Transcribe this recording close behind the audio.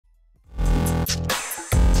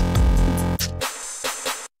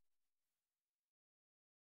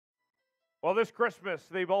Well, this Christmas,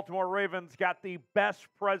 the Baltimore Ravens got the best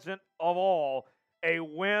present of all, a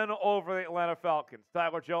win over the Atlanta Falcons.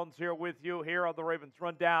 Tyler Jones here with you here on the Ravens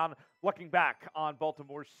Rundown, looking back on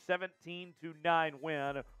Baltimore's 17-9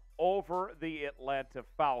 win over the Atlanta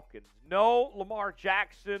Falcons. No Lamar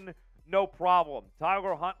Jackson, no problem.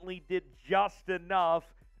 Tyler Huntley did just enough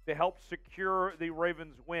to help secure the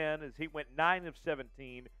Ravens win as he went 9 of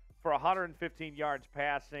 17 for 115 yards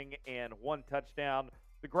passing and 1 touchdown.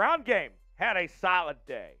 The ground game had a solid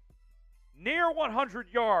day. Near 100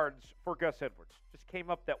 yards for Gus Edwards. Just came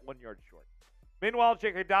up that 1 yard short. Meanwhile,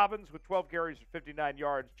 J.K. Dobbins with 12 carries and 59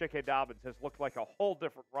 yards. J.K. Dobbins has looked like a whole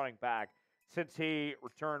different running back since he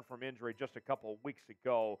returned from injury just a couple of weeks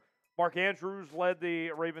ago. Mark Andrews led the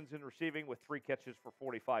Ravens in receiving with 3 catches for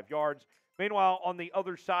 45 yards. Meanwhile, on the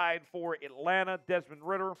other side for Atlanta, Desmond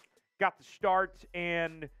Ridder got the start,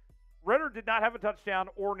 and Ridder did not have a touchdown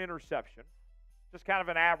or an interception. Just kind of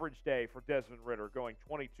an average day for Desmond Ridder, going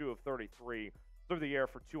 22 of 33 through the air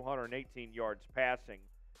for 218 yards passing.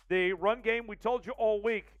 The run game, we told you all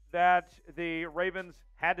week that the Ravens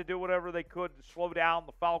had to do whatever they could to slow down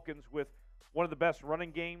the Falcons with one of the best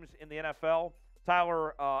running games in the NFL.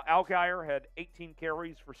 Tyler Algier had 18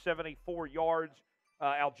 carries for 74 yards.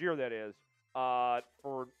 Algier, that is,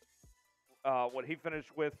 for what he finished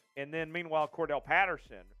with. And then, meanwhile, Cordell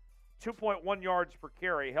Patterson, 2.1 yards per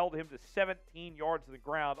carry, held him to 17 yards of the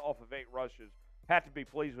ground off of 8 rushes. Had to be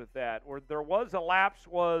pleased with that. Where there was a lapse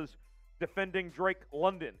was defending Drake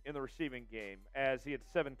London in the receiving game, as he had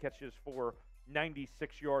 7 catches for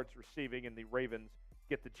 96 yards receiving, and the Ravens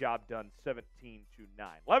get the job done 17-9.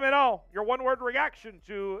 Let me know your one-word reaction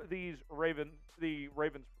to the Ravens'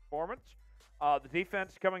 performance. The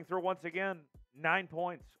defense coming through once again, 9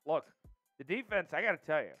 points. Look, the defense, I got to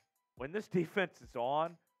tell you, when this defense is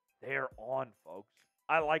on, they're on, folks.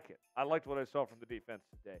 I like it. I liked what I saw from the defense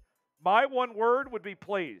today. My one word would be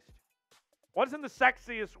pleased. Wasn't the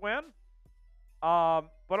sexiest win,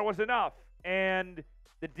 but it was enough. And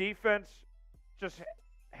the defense just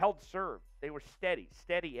held serve. They were steady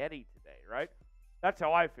Eddie today, right? That's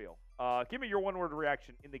how I feel. Give me your one-word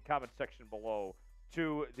reaction in the comment section below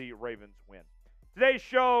to the Ravens win. Today's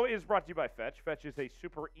show is brought to you by Fetch. Fetch is a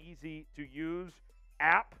super easy-to-use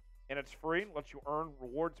app, and it's free and lets you earn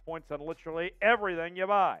rewards points on literally everything you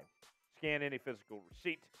buy. Scan any physical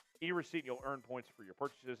receipt, e-receipt, you'll earn points for your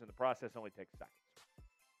purchases, and the process only takes seconds.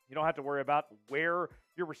 You don't have to worry about where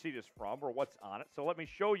your receipt is from or what's on it, so let me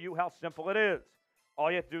show you how simple it is. All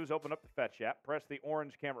you have to do is open up the Fetch app, press the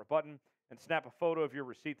orange camera button, and snap a photo of your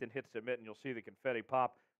receipt, then hit submit, and you'll see the confetti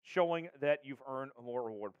pop showing that you've earned more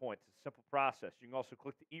reward points. It's a simple process. You can also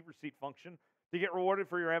click the e-receipt function to get rewarded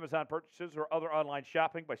for your Amazon purchases or other online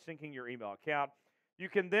shopping by syncing your email account. You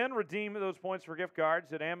can then redeem those points for gift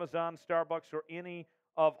cards at Amazon, Starbucks, or any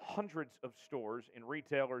of hundreds of stores and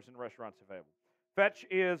retailers and restaurants available. Fetch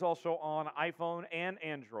is also on iPhone and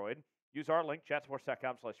Android. Use our link,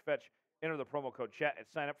 chatsports.com/fetch. Enter the promo code chat and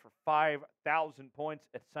sign up for 5,000 points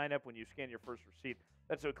at sign up when you scan your first receipt.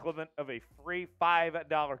 That's the equivalent of a free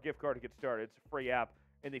 $5 gift card to get started. It's a free app,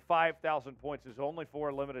 and the 5,000 points is only for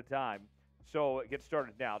a limited time. So get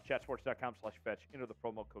started now. Chatsports.com/fetch. Enter the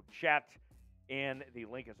promo code chat, and the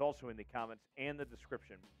link is also in the comments and the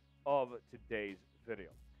description of today's video.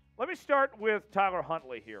 Let me start with Tyler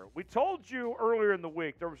Huntley here. We told you earlier in the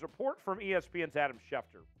week, there was a report from ESPN's Adam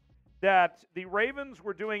Schefter that the Ravens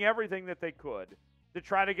were doing everything that they could to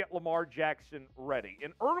try to get Lamar Jackson ready.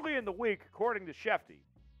 And early in the week, according to Schefter,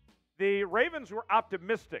 the Ravens were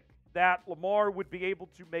optimistic that Lamar would be able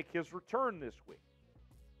to make his return this week.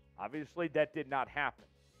 Obviously, that did not happen.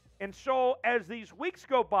 And so as these weeks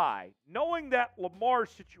go by, knowing that Lamar's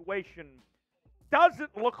situation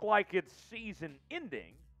doesn't look like it's season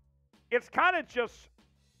ending, it's kind of just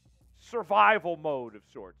survival mode of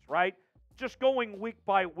sorts, right? Just going week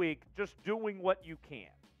by week, just doing what you can.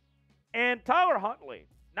 And Tyler Huntley,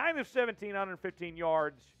 9 of 17, 115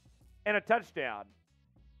 yards, and a touchdown.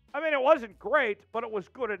 I mean, it wasn't great, but it was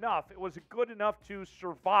good enough. It was good enough to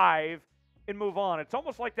survive and move on. It's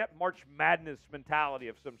almost like that March Madness mentality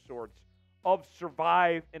of some sorts, of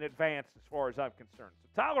survive and advance as far as I'm concerned. So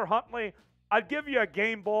Tyler Huntley, I'd give you a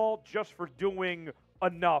game ball just for doing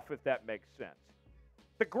enough, if that makes sense.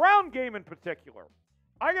 The ground game in particular,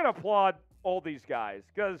 I got to applaud all these guys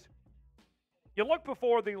because you look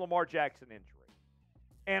before the Lamar Jackson injury,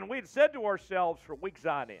 and we had said to ourselves for weeks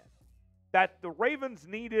on end that the Ravens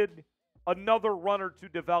needed another runner to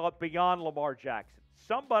develop beyond Lamar Jackson.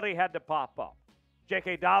 Somebody had to pop up.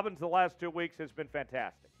 J.K. Dobbins the last 2 weeks has been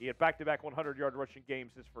fantastic. He had back-to-back 100-yard rushing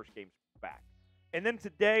games his first games back. And then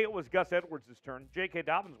today it was Gus Edwards' turn. J.K.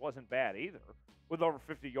 Dobbins wasn't bad either, with over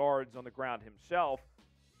 50 yards on the ground himself.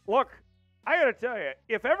 Look, I got to tell you,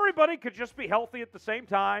 if everybody could just be healthy at the same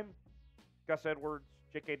time, Gus Edwards,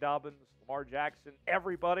 J.K. Dobbins, Lamar Jackson,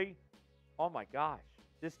 everybody, oh my gosh,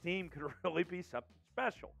 this team could really be something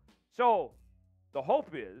special. So the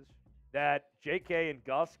hope is that J.K. and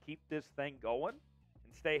Gus keep this thing going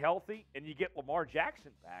and stay healthy, and you get Lamar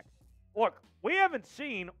Jackson back. Look, we haven't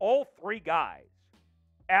seen all three guys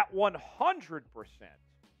at 100%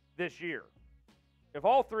 this year. If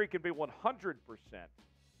all three can be 100%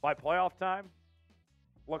 by playoff time,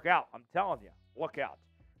 look out. I'm telling you, look out.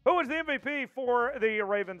 Who was the MVP for the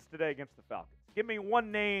Ravens today against the Falcons? Give me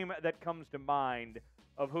one name that comes to mind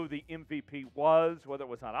of who the MVP was, whether it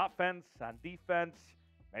was on offense, on defense,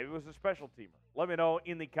 maybe it was a special teamer. Let me know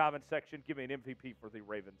in the comment section. Give me an MVP for the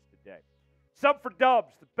Ravens today. Sub for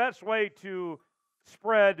Dubs. The best way to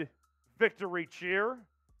spread victory cheer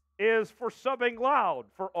is for subbing loud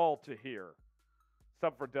for all to hear.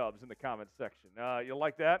 Sub for Dubs in the comment section. You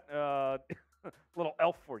like that? Little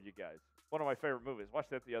elf for you guys. One of my favorite movies. Watched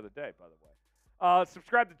that the other day, by the way.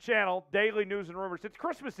 Subscribe to the channel. Daily news and rumors. It's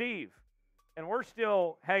Christmas Eve, and we're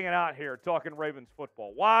still hanging out here talking Ravens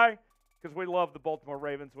football. Why? Because we love the Baltimore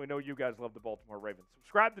Ravens. We know you guys love the Baltimore Ravens.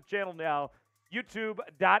 Subscribe to the channel now.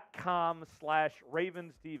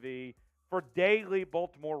 YouTube.com/RavensTV for daily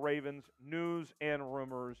Baltimore Ravens news and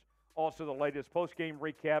rumors. Also, the latest post-game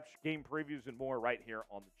recaps, game previews, and more right here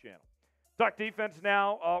on the channel. Talk defense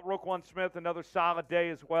now. Roquan Smith, another solid day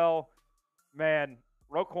as well. Man,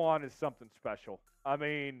 Roquan is something special. I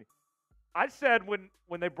mean, I said when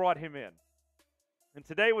they brought him in, and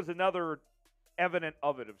today was another evident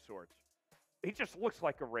of it of sorts. He just looks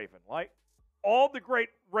like a Raven. Like all the great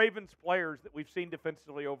Ravens players that we've seen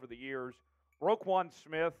defensively over the years, Roquan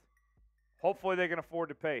Smith, hopefully they can afford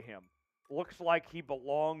to pay him. Looks like he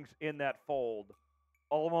belongs in that fold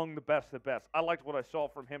among the best of the best. I liked what I saw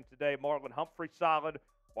from him today. Marlon Humphrey, solid.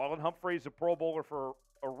 Marlon Humphrey is a Pro Bowler for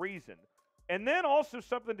a reason. And then also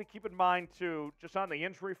something to keep in mind, too, just on the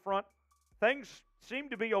injury front, things seem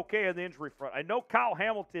to be okay on the injury front. I know Kyle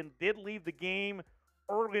Hamilton did leave the game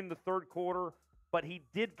early in the third quarter, but he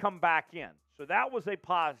did come back in. So that was a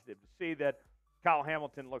positive to see that Kyle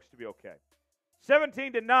Hamilton looks to be okay.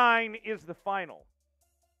 17-9 is the final.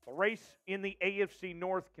 The race in the AFC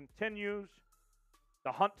North continues.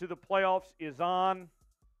 The hunt to the playoffs is on.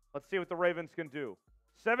 Let's see what the Ravens can do.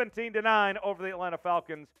 17-9 over the Atlanta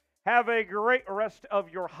Falcons. Have a great rest of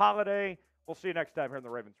your holiday. We'll see you next time here in the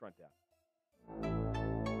Ravens Rundown.